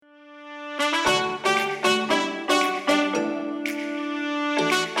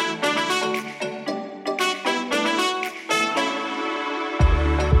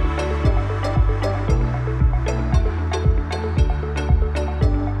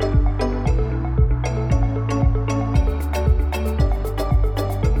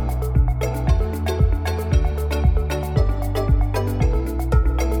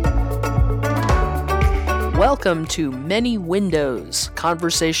welcome to Many Windows,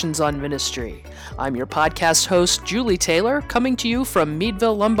 Conversations on Ministry. I'm your podcast host, Julie Taylor, coming to you from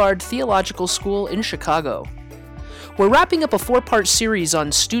Meadville Lombard Theological School in Chicago. We're wrapping up a 4-part series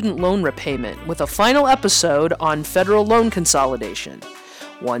on student loan repayment with a final episode on federal loan consolidation.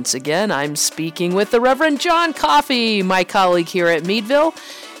 Once again, I'm speaking with the Reverend John Coffey, my colleague here at Meadville.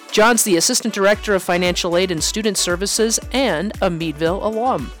 John's the Assistant Director of Financial Aid and Student Services and a Meadville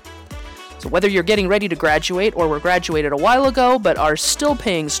alum. So whether you're getting ready to graduate or were graduated a while ago but are still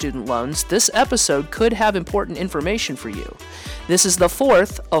paying student loans, this episode could have important information for you. This is the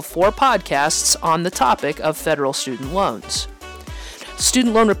 4th of 4 podcasts on the topic of federal student loans.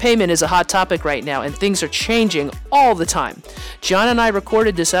 Student loan repayment is a hot topic right now, and things are changing all the time. John and I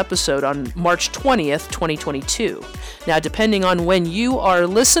recorded this episode on March 20th, 2022. Now, depending on when you are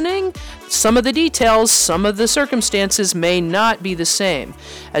listening, some of the details, some of the circumstances may not be the same.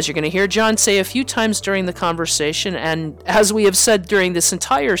 As you're going to hear John say a few times during the conversation, and as we have said during this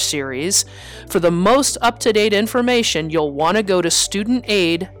entire series, for the most up-to-date information, you'll want to go to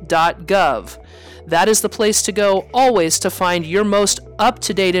studentaid.gov. That is the place to go always to find your most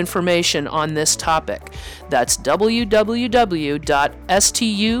up-to-date information on this topic. That's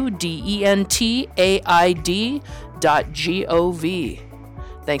www.studentaid.gov.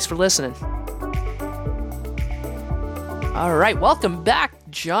 Thanks for listening. All right, welcome back,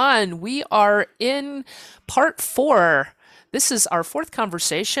 John. We are in part 4. This is our 4th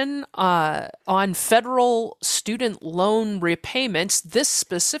conversation on federal student loan repayments. This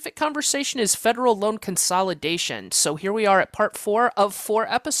specific conversation is federal loan consolidation. So here we are at part 4 of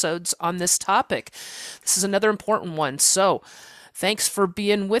 4 episodes on this topic. This is another important one. So thanks for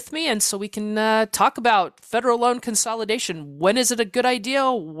being with me. And so we can talk about federal loan consolidation. When is it a good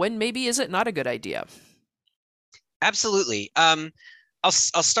idea? When maybe is it not a good idea? Absolutely. I'll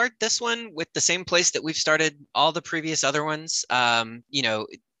start this one with the same place that we've started all the previous other ones.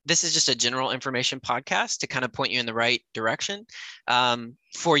 This is just a general information podcast to kind of point you in the right direction.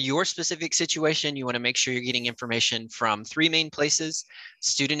 For your specific situation, you want to make sure you're getting information from 3 main places.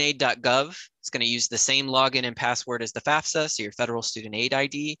 Studentaid.gov. It's going to use the same login and password as the FAFSA, so your Federal Student Aid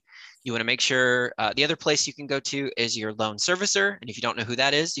ID. You want to make sure the other place you can go to is your loan servicer. And if you don't know who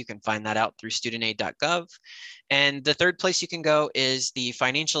that is, you can find that out through studentaid.gov. And the third place you can go is the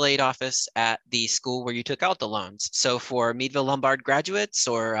financial aid office at the school where you took out the loans. So for Meadville Lombard graduates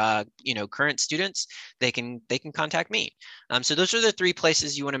or current students, they can contact me. So those are the 3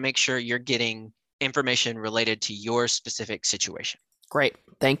 places you want to make sure you're getting information related to your specific situation. Great,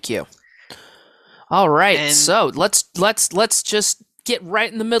 thank you. All right, so let's just get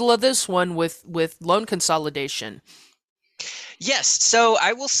right in the middle of this one with loan consolidation. Yes, so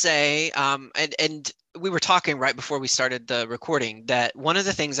I will say, and we were talking right before we started the recording that one of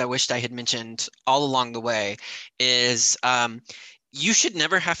the things I wished I had mentioned all along the way is you should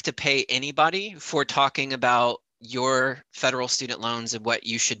never have to pay anybody for talking about your federal student loans and what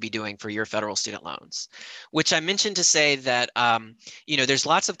you should be doing for your federal student loans, which I mentioned to say that, there's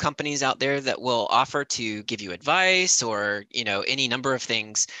lots of companies out there that will offer to give you advice or, any number of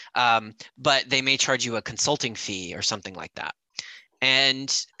things, but they may charge you a consulting fee or something like that.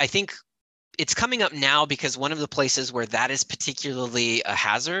 And I think it's coming up now because one of the places where that is particularly a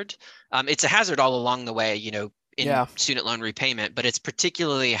hazard, it's a hazard all along the way, in student loan repayment, but it's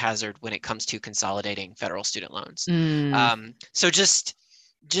particularly a hazard when it comes to consolidating federal student loans. So just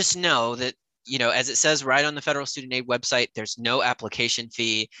know that, as it says right on the Federal Student Aid website, there's no application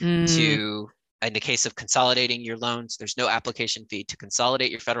fee to, in the case of consolidating your loans, there's no application fee to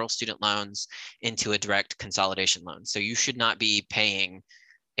consolidate your federal student loans into a direct consolidation loan. So you should not be paying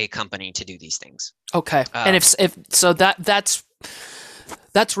a company to do these things. Okay. And if so, that's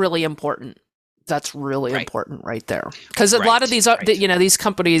really important. That's really important right there. Because a lot of these, these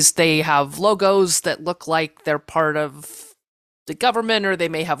companies, they have logos that look like they're part of the government, or they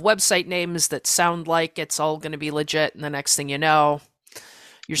may have website names that sound like it's all going to be legit. And the next thing you know,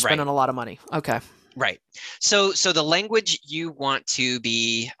 you're spending a lot of money. Okay. Right. So the language you want to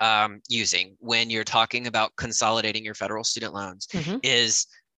be using when you're talking about consolidating your federal student loans is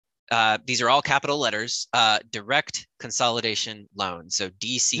these are all capital letters, direct consolidation loan, so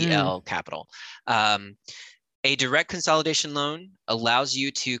DCL capital. A direct consolidation loan allows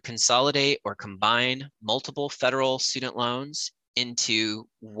you to consolidate or combine multiple federal student loans into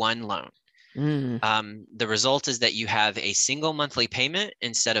one loan. The result is that you have a single monthly payment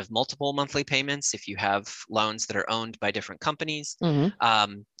instead of multiple monthly payments if you have loans that are owned by different companies.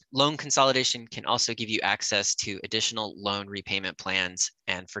 Loan consolidation can also give you access to additional loan repayment plans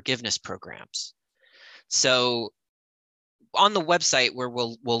and forgiveness programs. So on the website where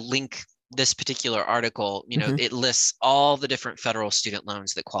we'll link this particular article, Mm-hmm. it lists all the different federal student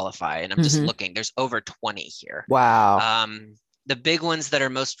loans that qualify, and I'm just Mm-hmm. looking. There's over 20 here. Wow. The big ones that are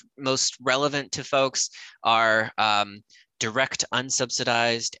most relevant to folks are direct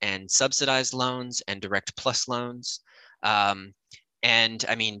unsubsidized and subsidized loans and direct plus loans. And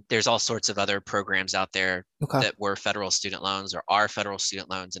I mean, there's all sorts of other programs out there Okay. that were federal student loans or are federal student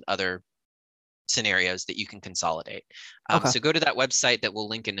loans and other scenarios that you can consolidate. Okay. So go to that website that we'll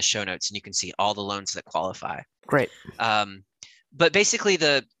link in the show notes, and you can see all the loans that qualify. Great. But basically,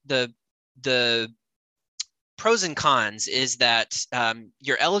 the pros and cons is that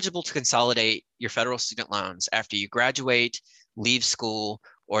you're eligible to consolidate your federal student loans after you graduate, leave school,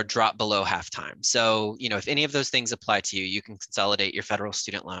 or drop below half-time. So, if any of those things apply to you, you can consolidate your federal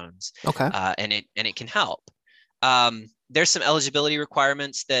student loans, Okay. and it can help. There's some eligibility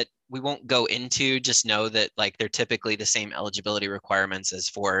requirements that we won't go into. Just know that they're typically the same eligibility requirements as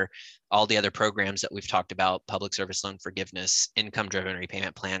for all the other programs that we've talked about: public service loan forgiveness, income-driven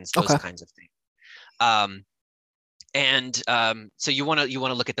repayment plans, those Okay. kinds of things. So you want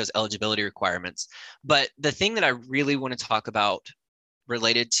to look at those eligibility requirements. But the thing that I really want to talk about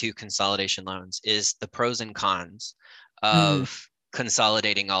related to consolidation loans is the pros and cons of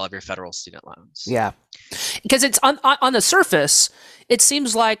consolidating all of your federal student loans. Yeah. Because it's on the surface, it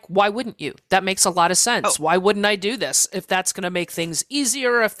seems like, why wouldn't you? That makes a lot of sense. Why wouldn't I do this? If that's going to make things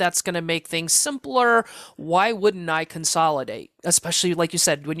easier, if that's going to make things simpler, why wouldn't I consolidate? Especially, like you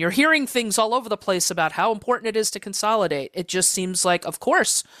said, when you're hearing things all over the place about how important it is to consolidate, it just seems like, of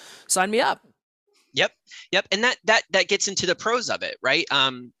course, sign me up. Yep. And that gets into the pros of it, right?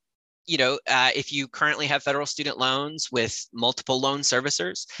 If you currently have federal student loans with multiple loan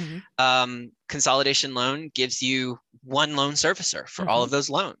servicers, consolidation loan gives you one loan servicer for all of those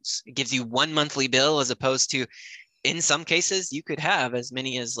loans. It gives you one monthly bill, as opposed to, in some cases, you could have as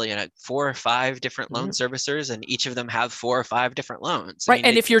many as 4 or 5 different loan servicers, and each of them have 4 or 5 different loans. Right.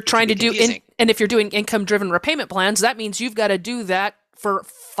 And if you're trying to do, and if you're doing income-driven repayment plans, that means you've got to do that for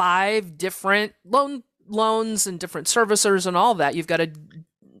 5 different loans and different servicers and all that. You've got to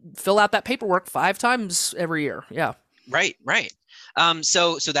fill out that paperwork 5 times every year. Yeah. Right.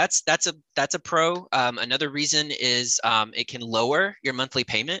 So that's a pro. Another reason is it can lower your monthly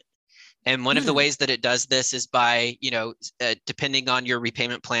payment. And one of the ways that it does this is by, depending on your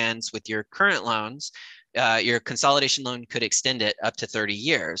repayment plans with your current loans, your consolidation loan could extend it up to 30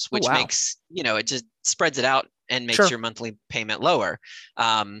 years, which makes, it just spreads it out and makes your monthly payment lower.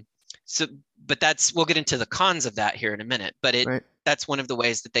 But we'll get into the cons of that here in a minute, but that's one of the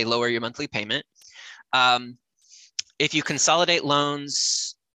ways that they lower your monthly payment. If you consolidate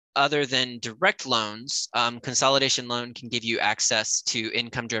loans other than direct loans, consolidation loan can give you access to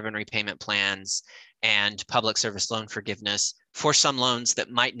income-driven repayment plans and public service loan forgiveness for some loans that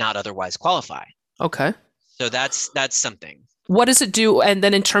might not otherwise qualify. Okay. So that's something. What does it do? And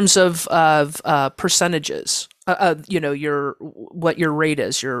then in terms of percentages, what your rate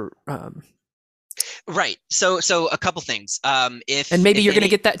is, Right. So a couple things. And maybe you're going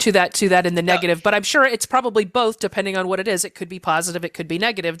to get to that in the negative, but I'm sure it's probably both, depending on what it is. It could be positive, it could be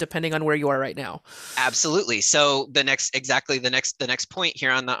negative, depending on where you are right now. Absolutely. So the next point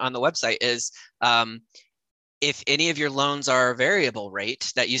here on the website is, if any of your loans are variable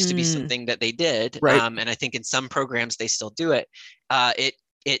rate, that used to be something that they did, and I think in some programs they still do it.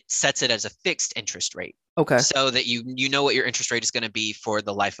 It sets it as a fixed interest rate. Okay. So that you know what your interest rate is going to be for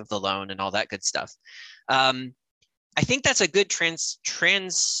the life of the loan and all that good stuff. I think that's a good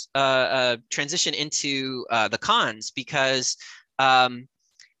transition into the cons, because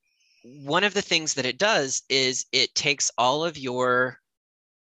one of the things that it does is it takes all of your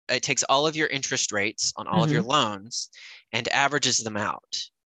interest rates on all of your loans and averages them out.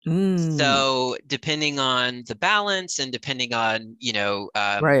 So depending on the balance and depending on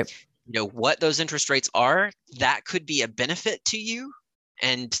what those interest rates are, that could be a benefit to you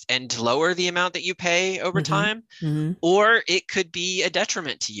and lower the amount that you pay over time, or it could be a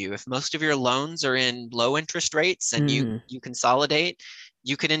detriment to you. If most of your loans are in low interest rates and you consolidate,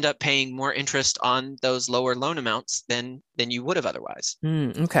 you could end up paying more interest on those lower loan amounts than you would have otherwise.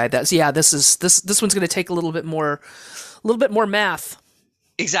 Okay, this one's going to take a little bit more math.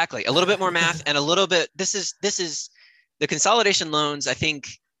 Exactly, a little bit more math, and a little bit. This is the consolidation loans, I think,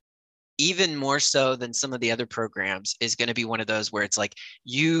 even more so than some of the other programs, is going to be one of those where it's like,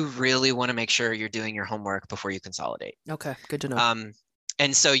 you really want to make sure you're doing your homework before you consolidate. Okay, good to know.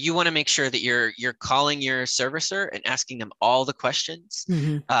 And so you want to make sure that you're calling your servicer and asking them all the questions,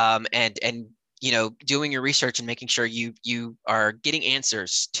 and doing your research and making sure you are getting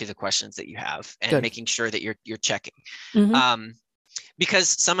answers to the questions that you have, and making sure that you're checking. Because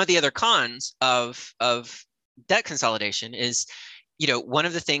some of the other cons of debt consolidation is, one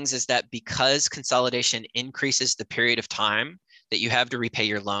of the things is that because consolidation increases the period of time that you have to repay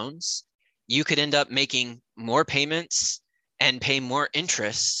your loans, you could end up making more payments and pay more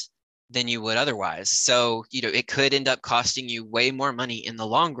interest than you would otherwise. So, it could end up costing you way more money in the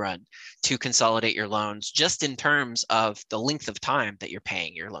long run to consolidate your loans, just in terms of the length of time that you're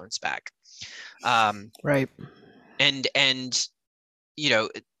paying your loans back. Right. And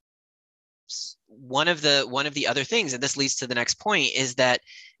one of the other things, and this leads to the next point, is that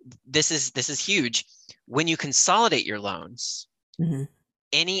this is huge. When you consolidate your loans, Mm-hmm.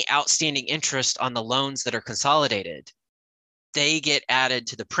 any outstanding interest on the loans that are consolidated, they get added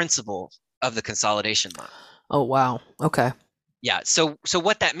to the principal of the consolidation loan. Oh, wow. Okay. Yeah. So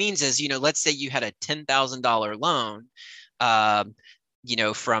what that means is, let's say you had a $10,000 loan, um,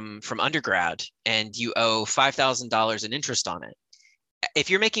 from undergrad, and you owe $5,000 in interest on it.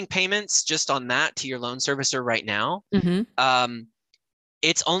 If you're making payments just on that to your loan servicer right now, Mm-hmm.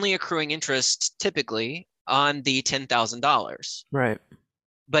 it's only accruing interest typically on the $10,000. Right.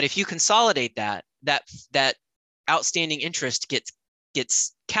 But if you consolidate that outstanding interest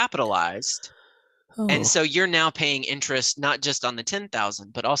gets capitalized, and Oh, so you're now paying interest not just on the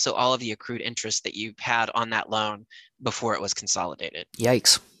 10,000, but also all of the accrued interest that you had on that loan before it was consolidated.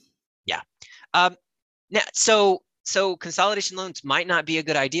 yikes. Yeah. Now, so consolidation loans might not be a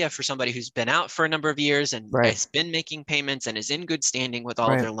good idea for somebody who's been out for a number of years and Right. has been making payments and is in good standing with all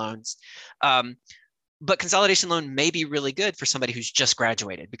of Right. their loans. But consolidation loan may be really good for somebody who's just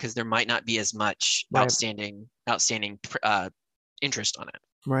graduated, because there might not be as much Right. outstanding interest on it.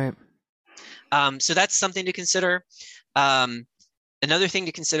 Right. So that's something to consider. Another thing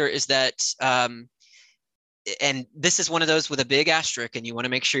to consider is that, and this is one of those with a big asterisk, and you want to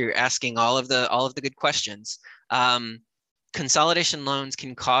make sure you're asking all of the good questions. Consolidation loans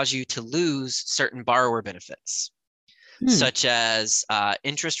can cause you to lose certain borrower benefits, such as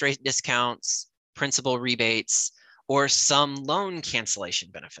interest rate discounts, principal rebates, or some loan cancellation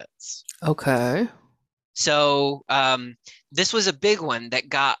benefits. Okay. So this was a big one that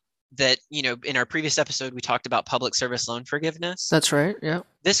in our previous episode, we talked about public service loan forgiveness. That's right. Yeah.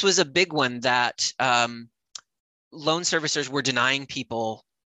 This was a big one that loan servicers were denying people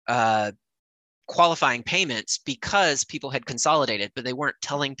qualifying payments because people had consolidated, but they weren't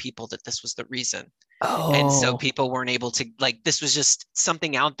telling people that this was the reason. And so Oh, people weren't able to, this was just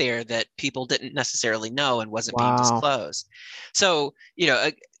something out there that people didn't necessarily know and wasn't being wow. disclosed. So,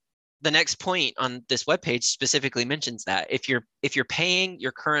 the next point on this webpage specifically mentions that if you're paying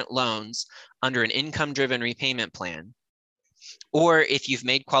your current loans under an income-driven repayment plan, or if you've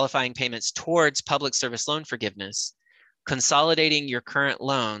made qualifying payments towards public service loan forgiveness, consolidating your current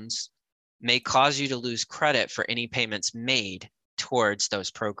loans may cause you to lose credit for any payments made towards those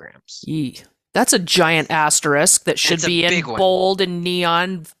programs. Yee. That's a giant asterisk that should It's a be big in one. bold and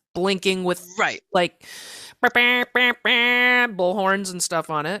neon, blinking with Right. like bullhorns and stuff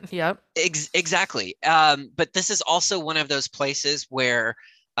on it. Yep. Exactly. But this is also one of those places where,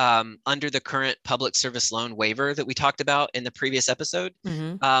 under the current public service loan waiver that we talked about in the previous episode,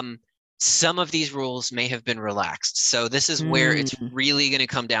 Mm-hmm. some of these rules may have been relaxed. So this is where it's really going to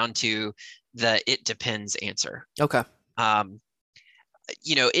come down to the "it depends" answer. Okay.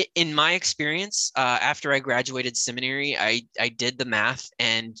 In my experience, after I graduated seminary, I did the math,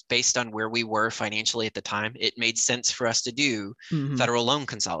 and based on where we were financially at the time, it made sense for us to do federal loan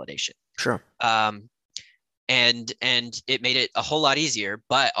consolidation. Sure. And it made it a whole lot easier,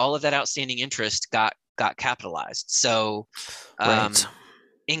 but all of that outstanding interest got capitalized. So, Right.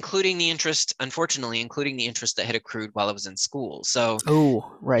 unfortunately, including the interest that had accrued while I was in school. So,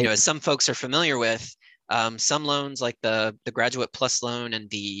 Oh, right. as some folks are familiar with, some loans like the Graduate Plus loan and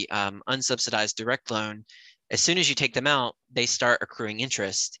the unsubsidized direct loan, as soon as you take them out, they start accruing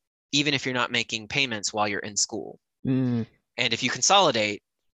interest, even if you're not making payments while you're in school. Mm. And if you consolidate,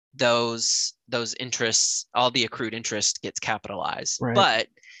 those interests, all the accrued interest gets capitalized. Right. But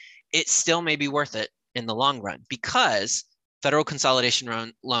it still may be worth it in the long run, because federal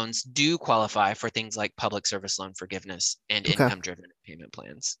consolidation loans do qualify for things like public service loan forgiveness and income-driven payment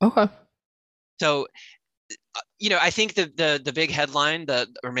plans. Okay. So, I think the big headline,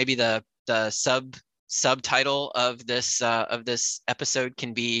 or maybe the subtitle of this episode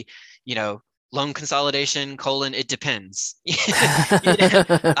can be, loan consolidation: it depends.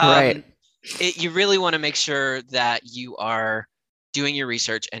 Right. You really want to make sure that you are doing your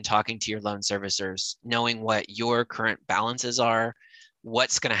research and talking to your loan servicers, knowing what your current balances are,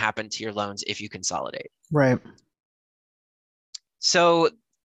 what's going to happen to your loans if you consolidate. Right. So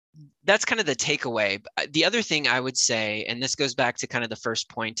that's kind of the takeaway. The other thing I would say, and this goes back to kind of the first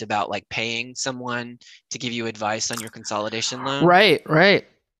point about like paying someone to give you advice on your consolidation loan. Right, right.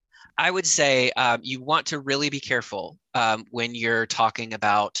 I would say you want to really be careful when you're talking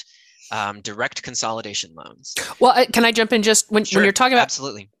about direct consolidation loans. Well, can I jump in just when you're Sure, talking about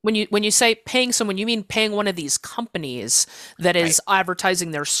absolutely. when you say paying someone, you mean paying one of these companies that Right, is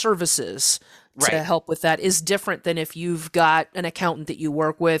advertising their services to right. help with that is different than if you've got an accountant that you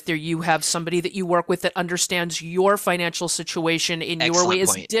work with or you have somebody that you work with that understands your financial situation in your way Excellent is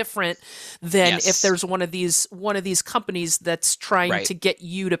point. different than if Yes, there's one of these companies that's trying right. to get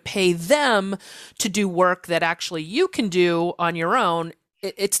you to pay them to do work that actually you can do on your own.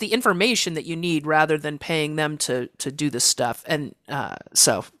 It's the information that you need rather than paying them to do this stuff. And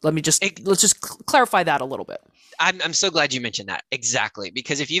so let's just clarify that a little bit. I'm so glad you mentioned that. Exactly.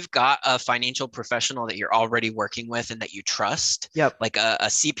 Because if you've got a financial professional that you're already working with and that you trust, Yep. like a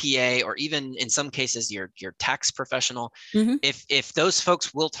CPA or even in some cases your tax professional, Mm-hmm. if those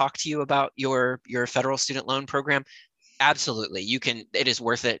folks will talk to you about your federal student loan program, absolutely. You can, it is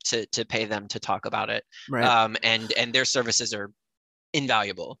worth it to pay them to talk about it. Right. And their services are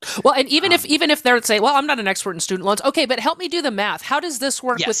invaluable. Well, and even if Um, even if they're say, well, I'm not an expert in student loans. Okay, but help me do the math. How does this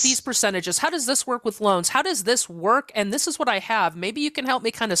work with these yes. percentages? How does this work with loans? How does this work? And this is what I have. Maybe you can help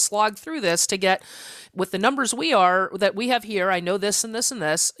me kind of slog through this to get with the numbers we have here. I know this and this and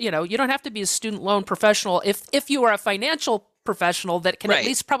this. You don't have to be a student loan professional if you are a financial professional that can at Right.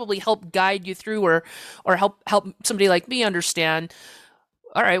 least probably help guide you through or help somebody like me understand.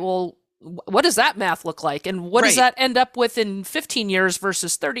 All right, well, what does that math look like? And what does Right. that end up with in 15 years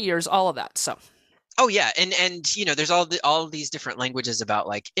versus 30 years? All of that. So, Oh yeah, and there's all these different languages about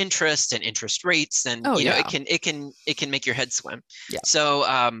like interest and interest rates, and oh, it yeah. can make your head swim. Yeah. So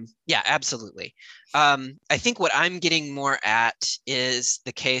yeah, absolutely. I think what I'm getting more at is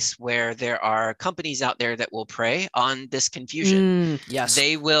the case where there are companies out there that will prey on this confusion. Yes.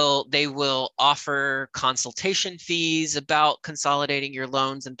 They will offer consultation fees about consolidating your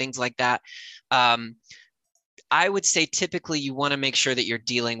loans and things like that. Um, I would say typically you want to make sure that you're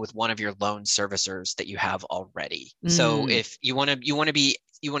dealing with one of your loan servicers that you have already. So Mm, if you want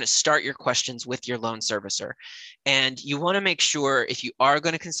to start your questions with your loan servicer, and you want to make sure if you are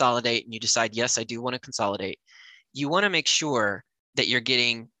going to consolidate and you decide, yes, I do want to consolidate, you want to make sure that you're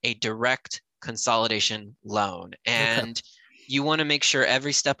getting a direct consolidation loan. okay. And you want to make sure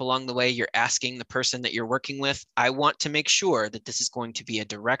every step along the way you're asking the person that you're working with, I want to make sure that this is going to be a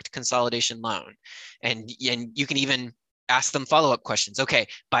direct consolidation loan. And you can even ask them follow-up questions. Okay,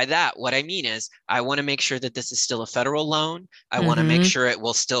 by that, what I mean is I want to make sure that this is still a federal loan. I want to make Mm-hmm. sure it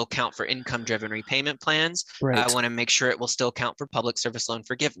will still count for income-driven repayment plans. I Right. want to make sure it will still count for public service loan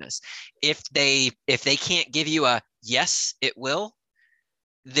forgiveness. If they can't give you a yes, it will,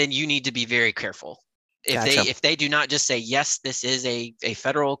 then you need to be very careful. If they Gotcha. if they do not just say yes, this is a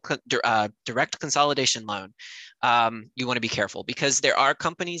federal direct consolidation loan, you want to be careful because there are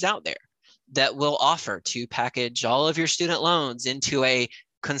companies out there that will offer to package all of your student loans into a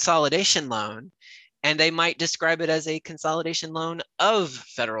consolidation loan, and they might describe it as a consolidation loan of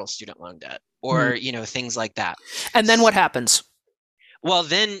federal student loan debt Mm. or things like that. And then what happens? Well,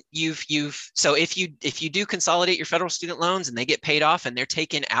 then you've so if you do consolidate your federal student loans and they get paid off and they're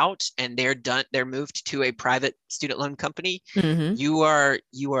taken out and they're moved to a private student loan company, Mm-hmm. you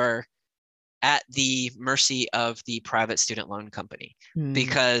are at the mercy of the private student loan company, Mm.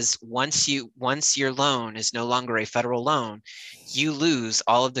 because once your loan is no longer a federal loan, you lose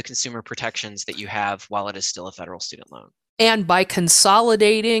all of the consumer protections that you have while it is still a federal student loan. And by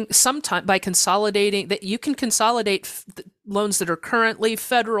consolidating that you can consolidate loans that are currently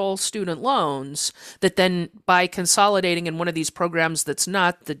federal student loans that then by consolidating in one of these programs that's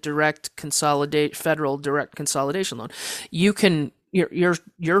not the federal direct consolidation loan, you can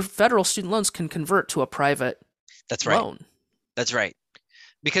your federal student loans can convert to a private That's right. loan. That's right.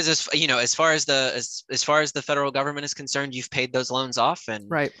 Because as far as the federal government is concerned, you've paid those loans off, and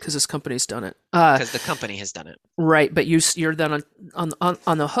Right, because this company's done it. because the company has done it. Right, but you're then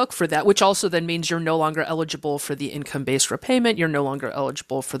on the hook for that, which also then means you're no longer eligible for the income-based repayment. You're no longer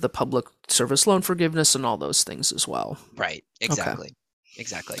eligible for the public service loan forgiveness and all those things as well. Right. Okay.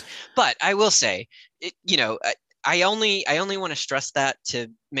 Exactly. But I will say, I only want to stress that to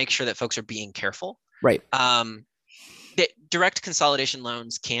make sure that folks are being careful. Right. Um, that direct consolidation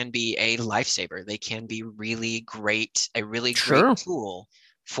loans can be a lifesaver. They can be a really great Sure. tool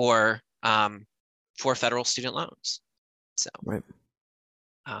for for federal student loans. So, Right.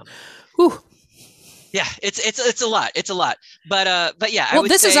 um, Whew. Yeah, it's a lot. It's a lot. But yeah, I Well,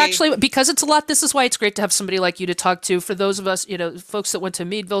 would this is say actually, because it's a lot, this is why it's great to have somebody like you to talk to. For those of us, folks that went to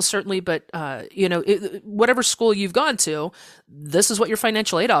Meadville, certainly, but, whatever school you've gone to, this is what your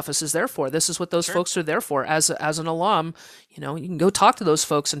financial aid office is there for. This is what those sure. folks are there for. As an alum, you can go talk to those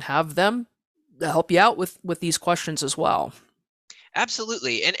folks and have them help you out with these questions as well.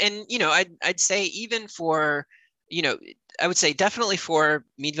 Absolutely. And I'd say even for, I would say definitely for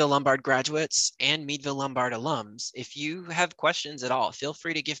Meadville Lombard graduates and Meadville Lombard alums, if you have questions at all, feel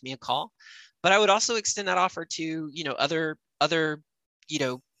free to give me a call. But I would also extend that offer to, other, you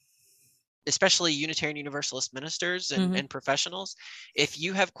know, especially Unitarian Universalist ministers and professionals. If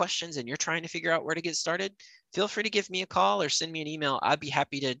you have questions and you're trying to figure out where to get started, feel free to give me a call or send me an email. I'd be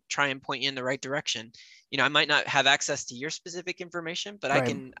happy to try and point you in the right direction. I might not have access to your specific information, but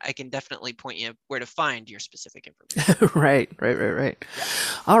Right. I can definitely point you where to find your specific information. Right. Yeah.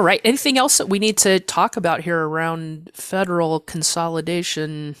 All right. Anything else that we need to talk about here around federal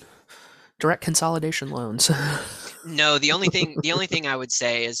consolidation, direct consolidation loans? No, the only thing I would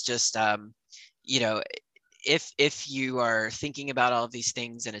say is just, if you are thinking about all of these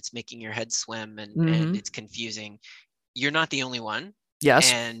things and it's making your head swim and it's confusing, you're not the only one.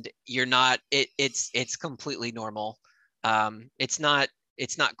 Yes. And you're not. It's completely normal. It's not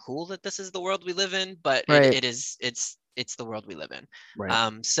cool that this is the world we live in, but Right. it is. It's the world we live in.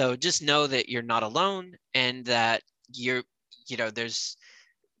 Right. So just know that you're not alone, and that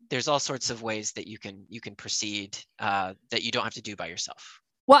there's all sorts of ways that you can proceed that you don't have to do by yourself.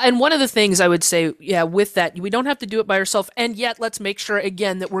 Well, and one of the things I would say, with that, we don't have to do it by ourselves. And yet, let's make sure,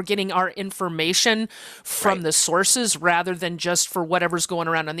 again, that we're getting our information from Right. the sources rather than just for whatever's going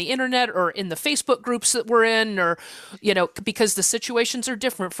around on the internet or in the Facebook groups that we're in, or, because the situations are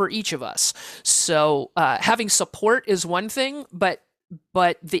different for each of us. So having support is one thing, but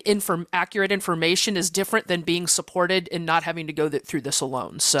the accurate information is different than being supported and not having to go through this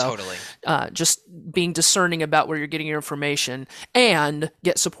alone. So Totally. just being discerning about where you're getting your information and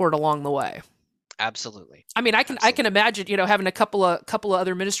get support along the way. Absolutely. I mean, I can imagine, having a couple of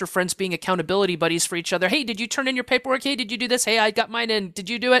other minister friends being accountability buddies for each other. Hey, did you turn in your paperwork? Hey, did you do this? Hey, I got mine in. Did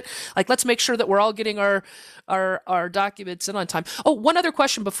you do it? Like, let's make sure that we're all getting our documents in on time. Oh, one other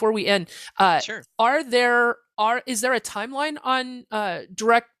question before we end. Sure. Is there a timeline on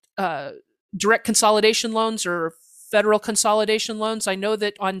direct consolidation loans or federal consolidation loans? I know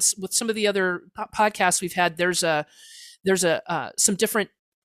that with some of the other podcasts we've had, there's some different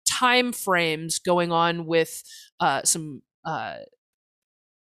time frames going on with some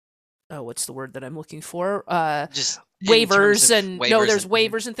what's the word that I'm looking for? Just waivers there's and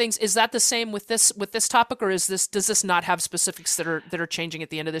waivers and things. Is that the same with this topic, or does this not have specifics that are changing at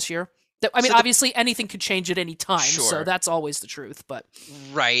the end of this year? I mean, obviously anything could change at any time, Sure. So that's always the truth. But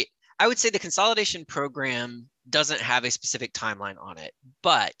right, I would say the consolidation program doesn't have a specific timeline on it.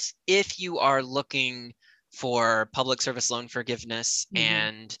 But if you are looking for public service loan forgiveness,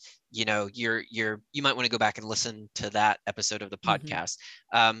 and you might want to go back and listen to that episode of the podcast.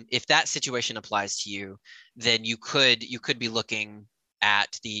 If that situation applies to you, then you could be looking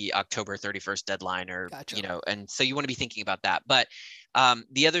at the October 31st deadline, or Gotcha. And so you want to be thinking about that. But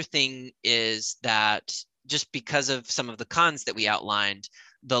the other thing is that just because of some of the cons that we outlined,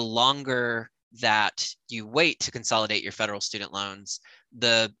 the longer that you wait to consolidate your federal student loans,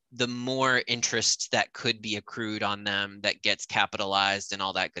 the more interest that could be accrued on them that gets capitalized and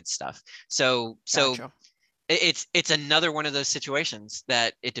all that good stuff. So Gotcha. it's another one of those situations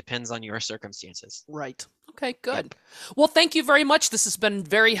that it depends on your circumstances. Right. Okay, good. Yep. Well, thank you very much. This has been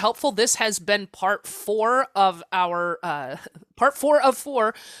very helpful. This has been part 4 of our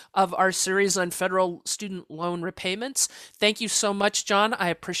series on federal student loan repayments. Thank you so much, John. I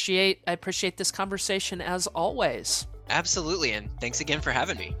appreciate this conversation as always. Absolutely, and thanks again for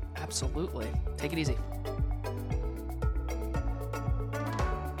having me. Absolutely. Take it easy.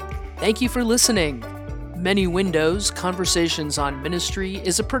 Thank you for listening. Many Windows, Conversations on Ministry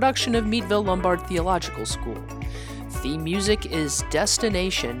is a production of Meadville Lombard Theological School. Theme music is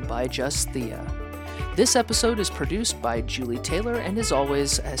Destination by Just Thea. This episode is produced by Julie Taylor, and as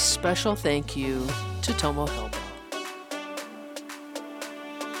always, a special thank you to Tomo Helba.